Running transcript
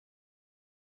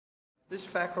This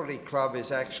faculty club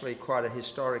is actually quite a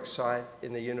historic site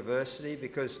in the university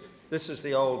because this is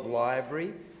the old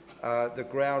library. The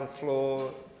ground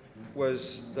floor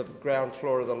was the ground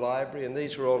floor of the library, and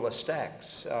these were all the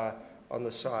stacks on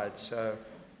the side. So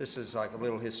this is like a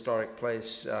little historic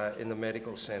place in the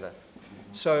medical center.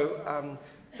 So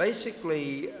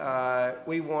basically,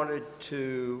 we wanted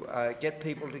to get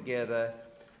people together,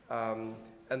 and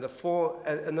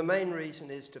the main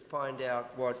reason is to find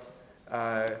out what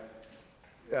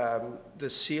the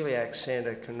Celiac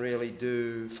Centre can really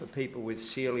do for people with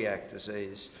celiac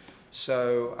disease.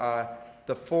 So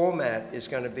the format is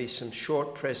going to be some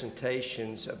short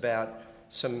presentations about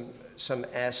some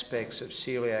aspects of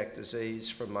celiac disease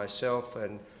from myself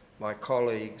and my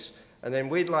colleagues, and then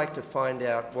we'd like to find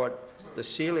out what the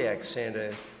Celiac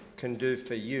Centre can do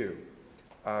for you.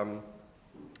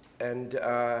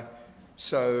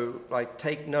 So, like,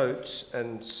 take notes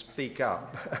and speak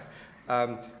up.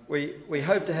 We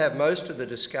hope to have most of the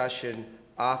discussion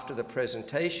after the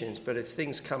presentations, but if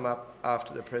things come up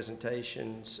after the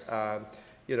presentations,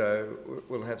 you know,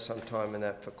 we'll have some time in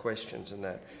that for questions and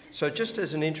that. So just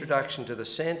as an introduction to the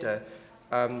centre,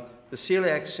 the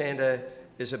Celiac Centre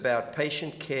is about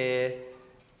patient care,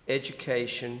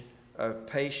 education of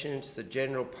patients, the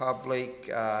general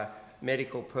public,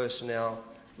 medical personnel,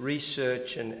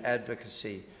 research and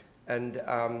advocacy. And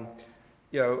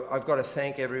you know, I've got to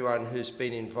thank everyone who's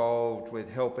been involved with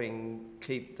helping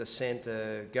keep the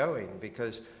centre going,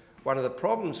 because one of the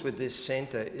problems with this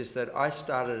centre is that I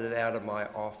started it out of my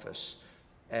office,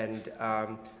 and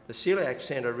the Celiac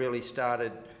Centre really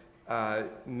started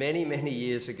many, many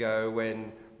years ago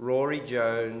when Rory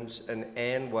Jones and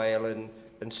Anne Whalen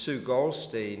and Sue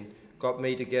Goldstein got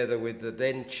me together with the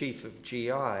then chief of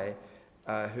GI,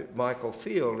 Michael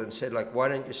Field, and said, like, why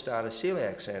don't you start a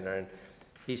Celiac Centre? And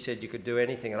he said you could do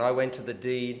anything. And I went to the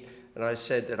dean and I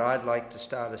said that I'd like to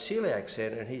start a Celiac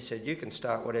Centre, and he said, you can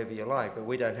start whatever you like, but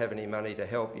we don't have any money to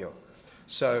help you.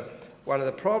 So one of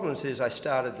the problems is I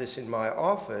started this in my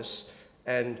office,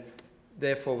 and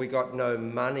therefore we got no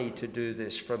money to do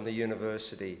this from the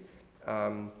university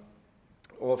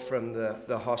or from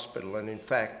the hospital. And in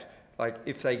fact, like,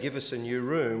 if they give us a new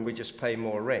room, we just pay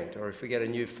more rent, or if we get a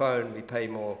new phone, we pay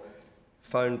more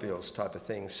phone bills type of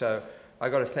thing. So I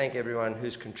got to thank everyone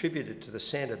who's contributed to the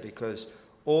centre, because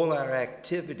all our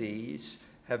activities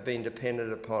have been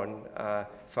dependent upon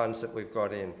funds that we've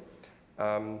got in.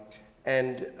 You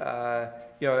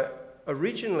know,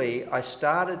 originally I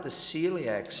started the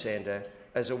Celiac Centre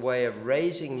as a way of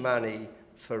raising money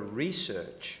for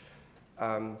research,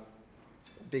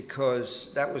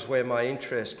 because that was where my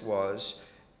interest was,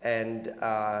 and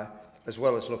as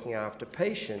well as looking after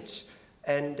patients.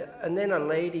 And then a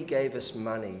lady gave us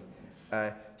money.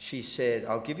 She said,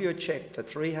 I'll give you a check for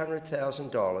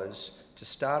 $300,000 to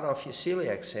start off your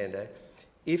Celiac Centre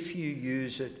if you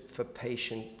use it for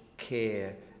patient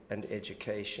care and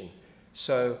education.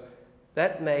 So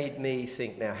that made me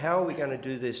think, now, how are we going to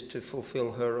do this to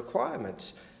fulfill her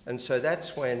requirements? And so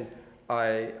that's when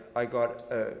I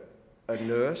got a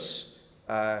nurse.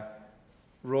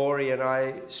 Rory and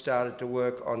I started to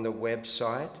work on the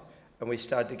website, and we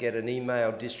started to get an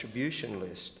email distribution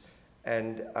list.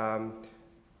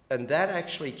 And that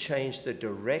actually changed the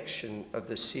direction of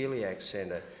the Celiac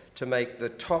Centre to make the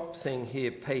top thing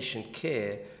here, patient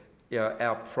care, you know,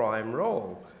 our prime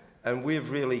role. And we've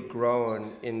really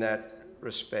grown in that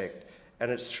respect.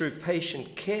 And it's through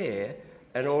patient care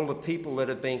and all the people that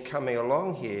have been coming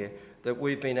along here that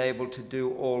we've been able to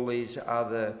do all these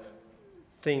other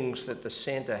things that the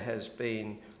centre has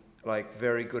been, like,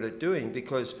 very good at doing,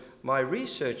 because my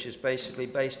research is basically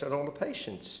based on all the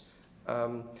patients.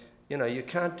 You know, you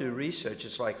can't do research.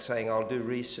 It's like saying I'll do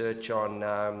research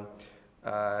on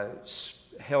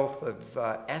health of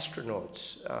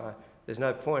astronauts. There's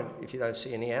no point if you don't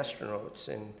see any astronauts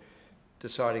in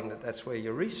deciding that that's where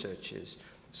your research is.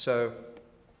 So,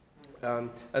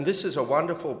 and this is a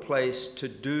wonderful place to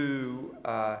do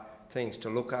things, to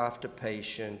look after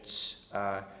patients,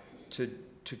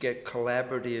 to get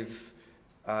collaborative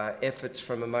efforts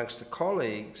from amongst the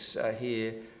colleagues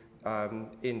here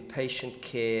in patient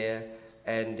care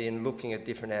and in looking at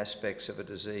different aspects of a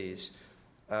disease.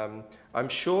 I'm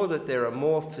sure that there are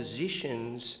more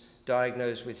physicians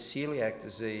diagnosed with celiac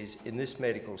disease in this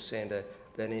medical centre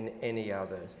than in any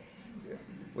other.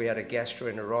 We had a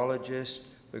gastroenterologist,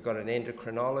 we've got an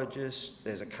endocrinologist,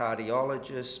 there's a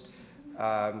cardiologist,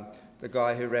 the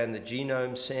guy who ran the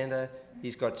genome centre,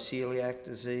 he's got celiac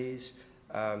disease.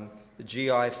 The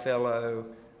GI fellow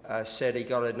said he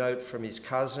got a note from his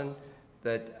cousin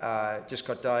that just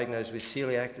got diagnosed with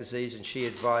celiac disease, and she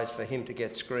advised for him to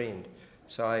get screened.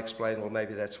 So I explained, well,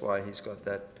 maybe that's why he's got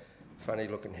that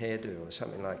funny-looking hairdo or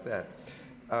something like that.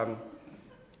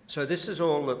 So this is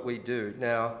all that we do.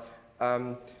 Now,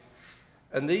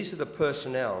 and these are the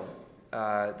personnel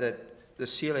that the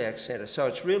Celiac Centre, so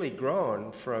it's really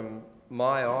grown from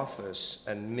my office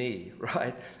and me,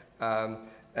 right?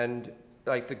 And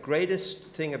like the greatest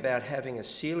thing about having a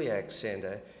Celiac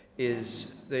Centre is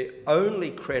the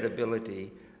only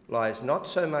credibility lies not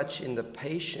so much in the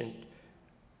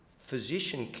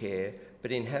patient-physician care,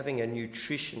 but in having a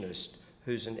nutritionist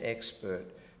who's an expert,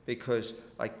 because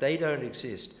like they don't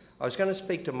exist. I was going to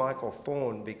speak to Michael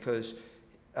Thorne because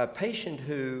a patient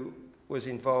who was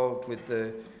involved with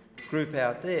the group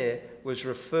out there was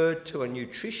referred to a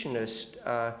nutritionist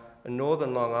in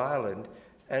Northern Long Island,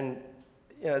 and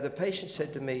the patient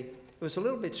said to me, it was a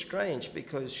little bit strange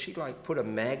because she like put a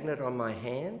magnet on my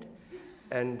hand,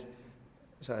 and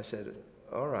so I said,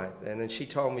 all right then, and she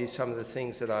told me some of the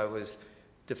things that I was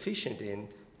deficient in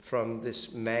from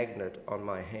this magnet on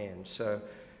my hand. So,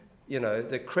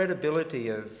 the credibility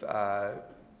of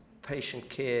patient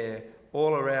care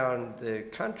all around the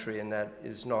country, and that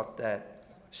is not that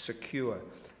secure.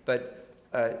 But,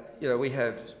 we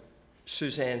have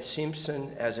Suzanne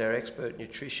Simpson as our expert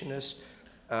nutritionist.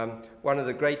 One of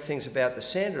the great things about the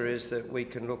centre is that we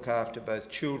can look after both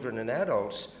children and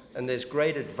adults, and there's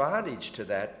great advantage to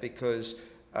that because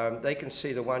they can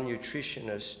see the one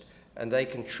nutritionist and they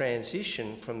can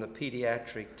transition from the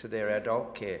paediatric to their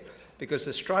adult care. Because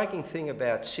the striking thing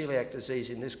about celiac disease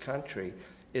in this country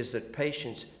is that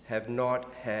patients have not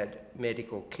had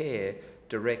medical care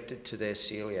directed to their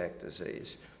celiac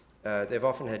disease. They've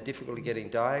often had difficulty getting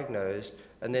diagnosed,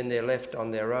 and then they're left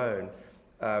on their own.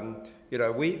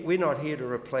 We're not here to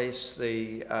replace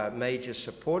the major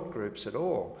support groups at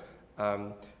all.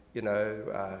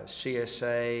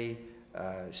 CSA,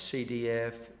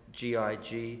 CDF,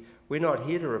 GIG. We're not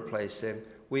here to replace them.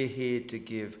 We're here to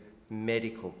give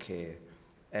medical care.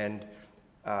 And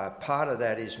part of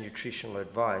that is nutritional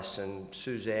advice, and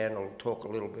Suzanne will talk a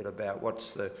little bit about what's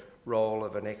the role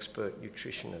of an expert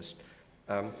nutritionist.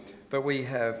 But we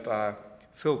have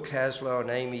Phil Caslow and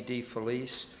Amy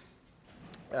DeFelice.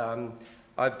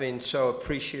 I've been so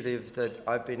appreciative that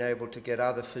I've been able to get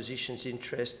other physicians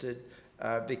interested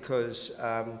because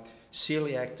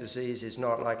celiac disease is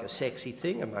not like a sexy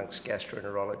thing amongst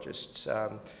gastroenterologists.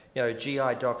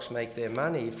 GI docs make their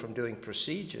money from doing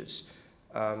procedures,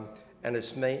 and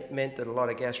it's meant that a lot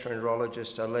of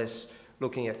gastroenterologists are less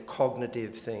looking at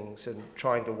cognitive things and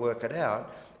trying to work it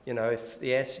out. If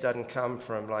the answer doesn't come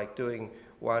from like doing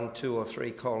 1, 2, or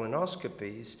 3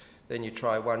 colonoscopies, then you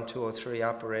try 1, 2, or 3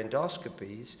 upper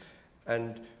endoscopies,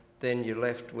 and then you're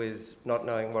left with not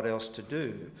knowing what else to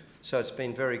do. So it's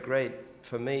been very great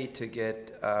for me to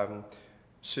get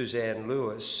Suzanne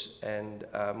Lewis and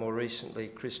more recently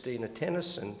Christina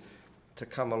Tennyson to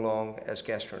come along as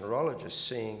gastroenterologists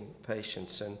seeing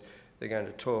patients, and they're going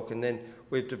to talk. And then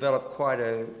we've developed quite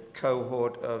a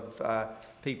cohort of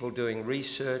people doing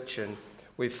research, and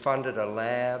we've funded a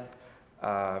lab,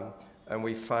 and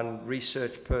we fund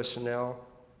research personnel.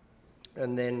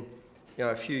 And then,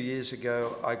 a few years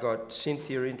ago, I got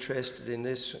Cynthia interested in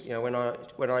this. When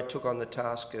I took on the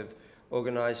task of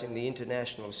organising the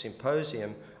international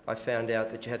symposium, I found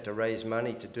out that you had to raise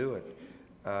money to do it.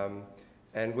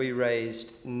 And we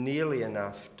raised nearly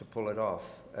enough to pull it off.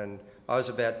 And I was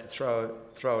about to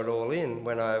throw it all in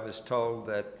when I was told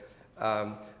that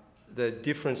the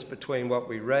difference between what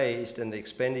we raised and the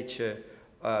expenditure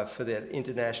for the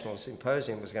international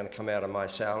symposium was going to come out of my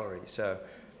salary. So,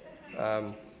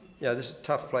 this is a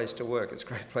tough place to work. It's a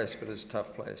great place, but it's a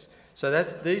tough place. So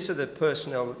these are the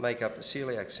personnel that make up the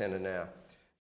Celiac Centre now.